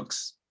 it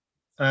looks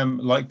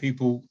like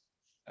people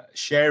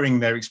sharing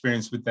their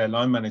experience with their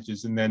line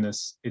managers, and then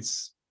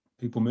it's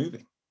people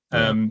moving.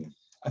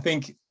 I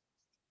think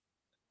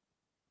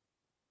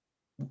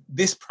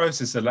this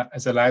process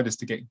has allowed us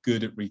to get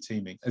good at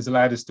reteaming, has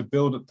allowed us to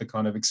build up the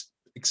kind of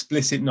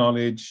explicit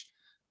knowledge,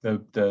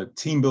 the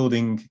team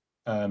building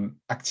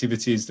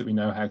activities that we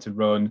know how to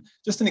run,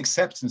 just an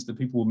acceptance that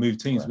people will move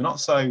teams. Right. We're not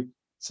so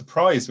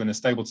surprised when a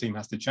stable team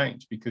has to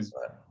change, because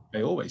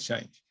they always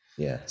change.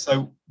 Yeah.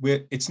 So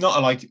it's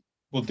not like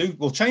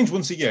we'll change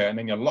once a year and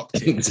then you're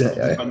locked in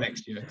exactly.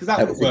 Next year, because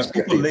that would work.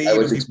 People leave. I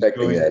was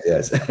expecting that.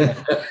 Yes.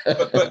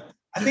 but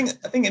I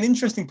think an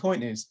interesting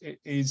point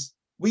is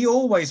we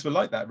always were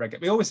like that,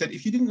 Redgate. We always said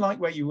if you didn't like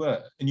where you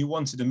were and you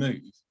wanted to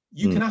move,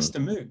 you can ask to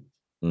move.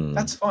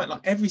 That's fine.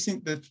 Like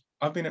everything that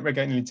I've been at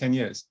Redgate nearly 10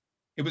 years,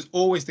 it was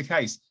always the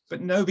case.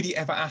 But nobody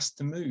ever asked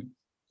to move.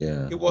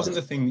 Yeah. It wasn't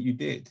the thing that you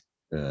did.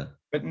 Yeah.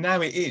 But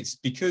now it is,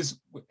 because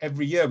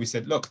every year we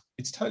said, look,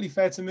 it's totally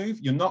fair to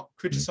move. You're not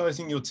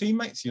criticizing your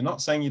teammates. You're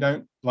not saying you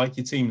don't like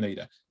your team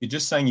leader. You're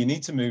just saying you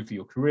need to move for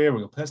your career or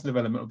your personal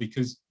development, or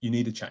because you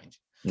need a change.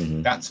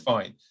 That's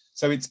fine.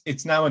 So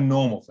it's now a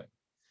normal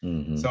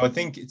thing. So I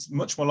think it's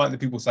much more likely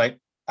people say,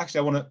 actually,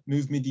 I want to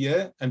move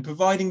mid-year, and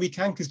providing we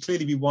can, because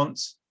clearly we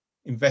want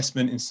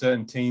investment in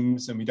certain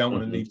teams and we don't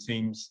want to leave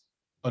teams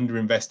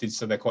underinvested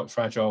so they're quite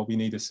fragile. We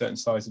need a certain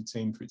size of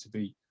team for it to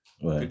be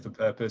fit for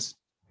purpose.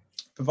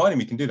 Providing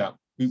we can do that,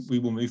 we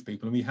will move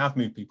people, and we have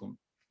moved people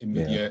in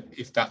mid-year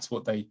if that's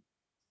what they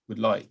would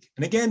like.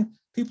 And again,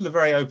 people are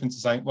very open to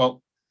saying,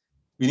 well,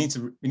 we need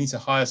to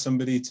hire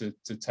somebody to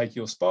take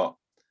your spot.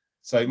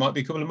 So it might be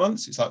a couple of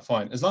months. It's like,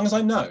 fine, as long as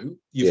I know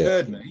you've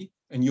heard me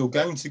and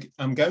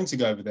I'm going to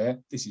go over there,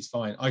 this is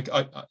fine.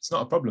 It's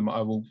not a problem.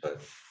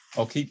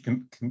 I'll keep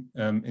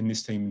in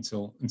this team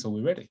until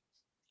we're ready.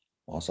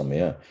 Awesome.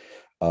 Yeah.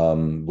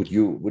 Would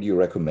you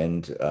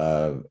recommend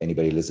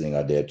anybody listening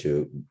out there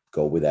to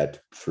go with that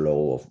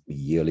flow of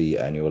yearly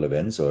annual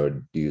events, or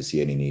do you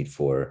see any need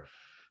for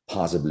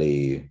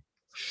possibly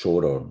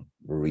shorter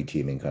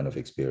reteaming kind of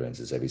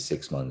experiences every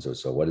 6 months or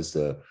so? What is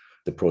the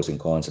pros and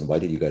cons, and why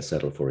did you guys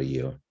settle for a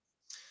year?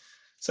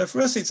 So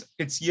for us,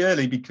 it's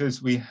yearly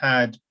because we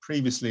had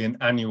previously an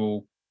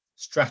annual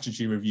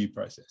strategy review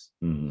process.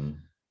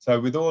 So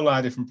with all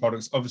our different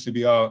products, obviously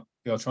we are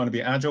trying to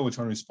be agile. We're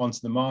trying to respond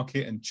to the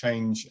market and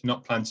change,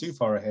 not plan too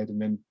far ahead and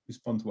then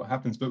respond to what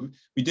happens. But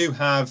we do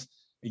have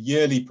a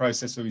yearly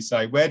process where we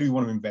say, where do we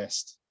want to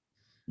invest?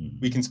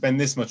 We can spend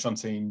this much on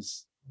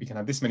teams. We can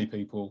have this many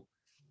people.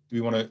 Do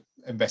we want to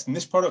invest in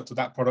this product or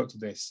that product or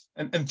this?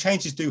 And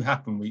changes do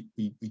happen. We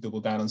double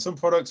down on some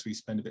products. We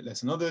spend a bit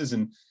less on others,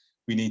 and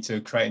we need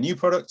to create a new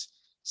product.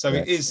 So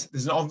there's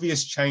an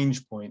obvious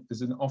change point.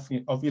 There's an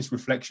obvious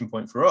reflection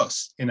point for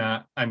us in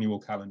our annual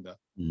calendar.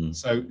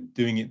 So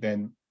doing it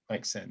then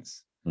makes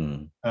sense.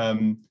 There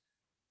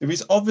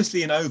is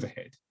obviously an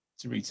overhead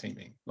to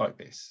reteaming like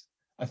this.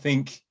 I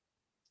think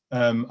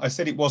I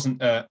said it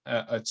wasn't a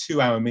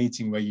 2-hour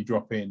meeting where you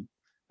drop in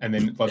and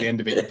then by the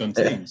end of it, you've done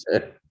teams.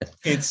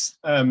 It's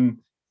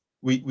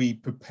we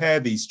prepare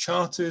these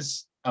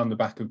charters on the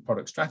back of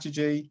product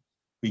strategy.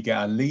 We get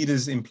our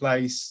leaders in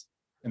place,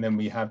 and then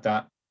we have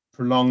that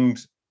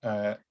prolonged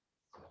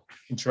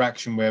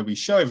interaction where we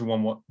show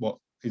everyone what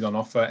is on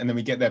offer, and then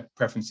we get their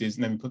preferences,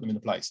 and then we put them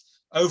into place.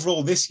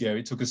 Overall, this year,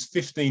 it took us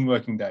 15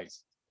 working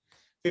days.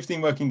 15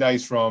 working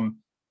days from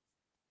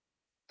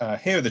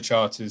here are the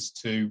charters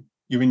to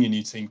you're in your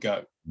new team,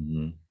 go.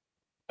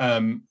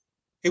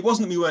 It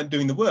wasn't that we weren't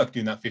doing the work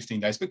during that 15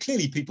 days, but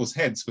clearly people's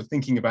heads were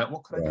thinking about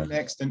what could I do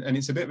next, and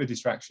it's a bit of a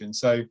distraction.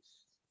 So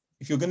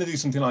if you're going to do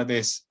something like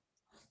this,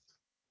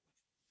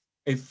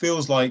 it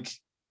feels like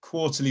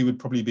quarterly would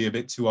probably be a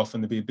bit too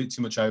often. There'd be a bit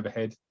too much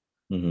overhead.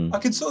 I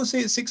could sort of see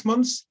it 6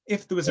 months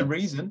if there was a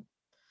reason.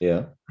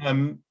 Yeah.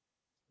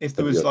 If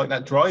there was like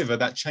that driver,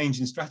 that change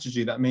in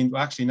strategy, that means,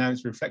 well, actually now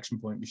it's a reflection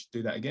point. We should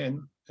do that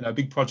again. A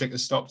big project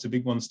has stopped, a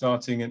big one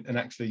starting, and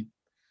actually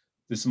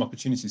there's some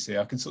opportunities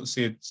here. I can sort of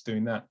see it's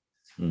doing that.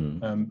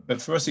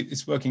 But for us,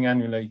 it's working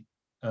annually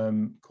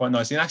quite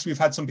nicely. And actually, we've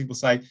had some people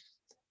say,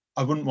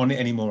 I wouldn't want it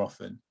any more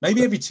often.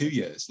 Maybe every 2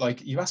 years. Like,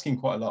 you're asking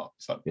quite a lot.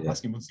 It's like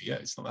asking once a year.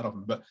 It's not that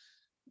often. But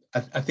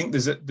I think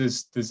there's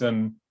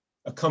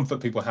a comfort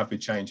people have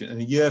with change.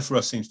 And a year for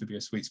us seems to be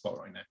a sweet spot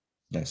right now.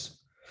 Nice.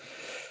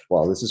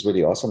 Well, this is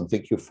really awesome.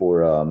 Thank you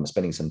for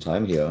spending some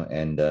time here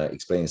and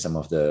explaining some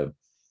of the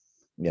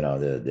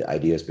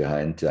ideas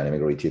behind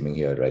dynamic reteaming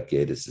here at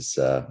Redgate. This is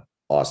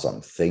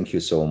awesome. Thank you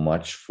so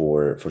much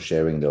for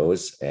sharing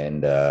those.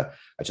 And I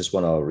just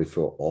want to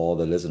refer all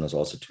the listeners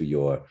also to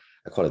your,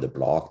 I call it the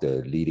blog,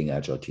 the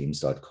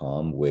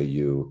leadingagileteams.com, where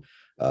you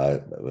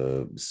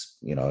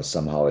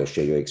somehow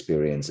share your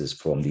experiences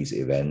from these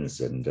events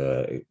and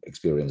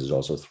experiences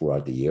also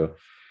throughout the year.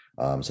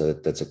 So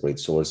that's a great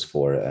source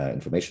for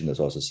information. There's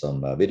also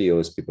some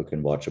videos people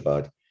can watch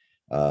about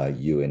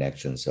you in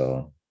action.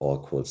 So all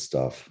cool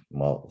stuff.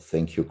 Well,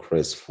 thank you,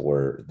 Chris,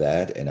 for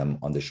that. And I'm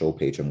on the show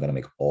page. I'm going to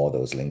make all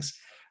those links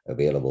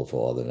available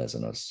for all the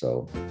listeners.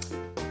 So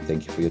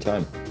thank you for your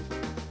time.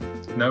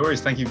 No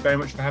worries. Thank you very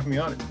much for having me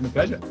on. It's been a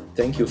pleasure.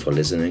 Thank you for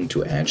listening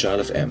to Agile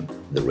FM,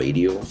 the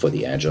radio for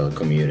the Agile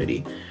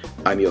community.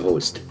 I'm your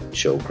host,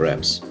 Joe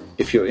Krebs.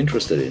 If you're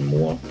interested in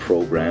more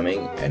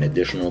programming and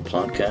additional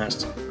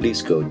podcasts,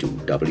 please go to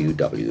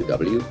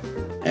www.agile.fm.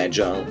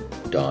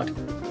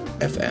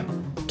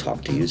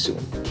 Talk to you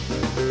soon.